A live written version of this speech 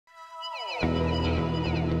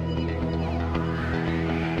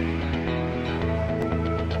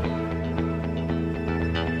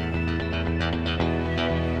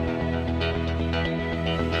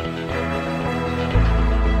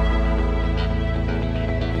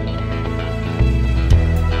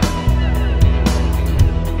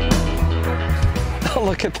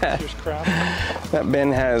Look at that. There's crab. That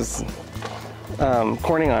bin has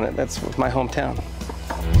Corning on it. That's my hometown.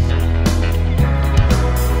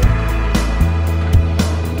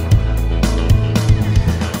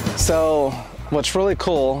 So what's really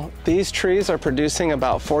cool, these trees are producing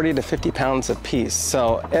about 40 to 50 pounds a piece.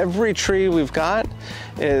 So every tree we've got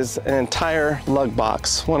is an entire lug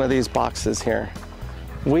box, one of these boxes here.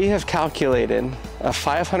 We have calculated a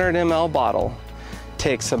 500 ml bottle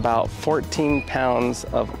takes about 14 pounds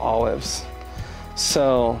of olives.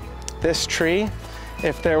 So this tree,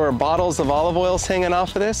 if there were bottles of olive oils hanging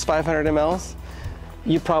off of this, 500 mLs,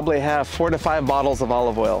 you probably have 4 to 5 bottles of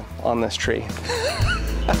olive oil on this tree.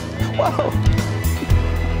 Whoa!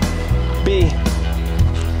 B.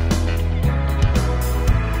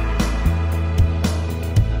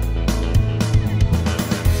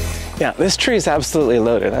 Yeah, this tree is absolutely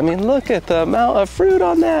loaded. I mean, look at the amount of fruit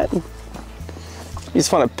on that. You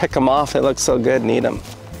just want to pick them off. It looks so good and eat them,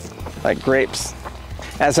 like grapes.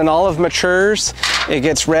 As an olive matures, it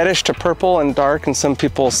gets reddish to purple and dark, and some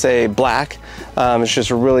people say black. It's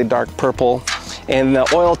just a really dark purple. And the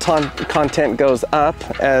oil content goes up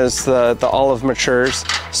as the olive matures.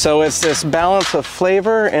 So it's this balance of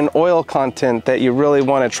flavor and oil content that you really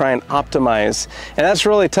want to try and optimize. And that's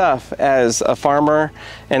really tough as a farmer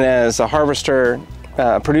and as a harvester,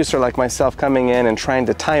 producer like myself coming in and trying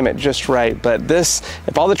to time it just right. But this,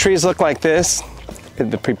 if all the trees look like this,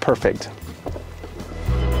 it'd be perfect.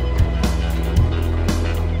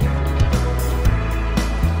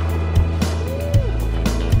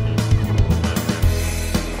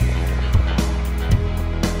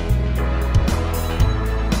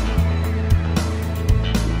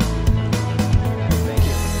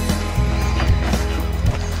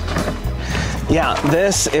 Yeah,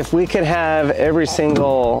 this, if we could have every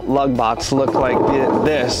single lug box look like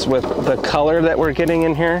this with the color that we're getting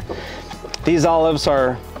in here. These olives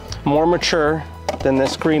are more mature than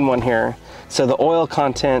this green one here. So the oil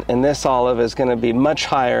content in this olive is going to be much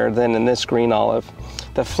higher than in this green olive.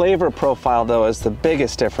 The flavor profile though is the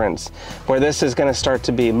biggest difference, where this is going to start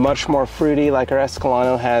to be much more fruity, like our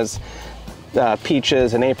Ascolano has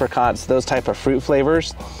peaches and apricots, those type of fruit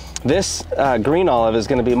flavors. This green olive is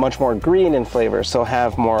going to be much more green in flavor, so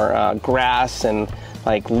have more grass and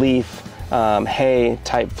like leaf, hay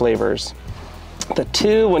type flavors. The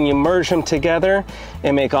two, when you merge them together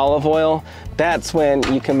and make olive oil, that's when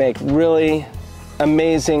you can make really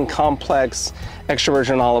amazing, complex extra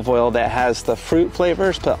virgin olive oil that has the fruit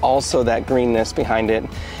flavors, but also that greenness behind it.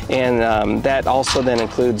 And that also then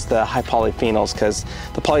includes the high polyphenols, because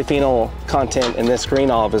the polyphenol content in this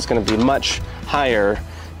green olive is going to be much higher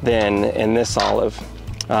than in this olive.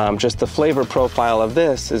 Just the flavor profile of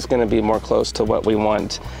this is going to be more close to what we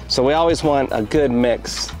want. So we always want a good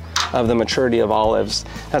mix of the maturity of olives.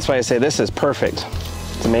 That's why I say this is perfect.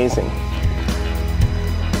 It's amazing.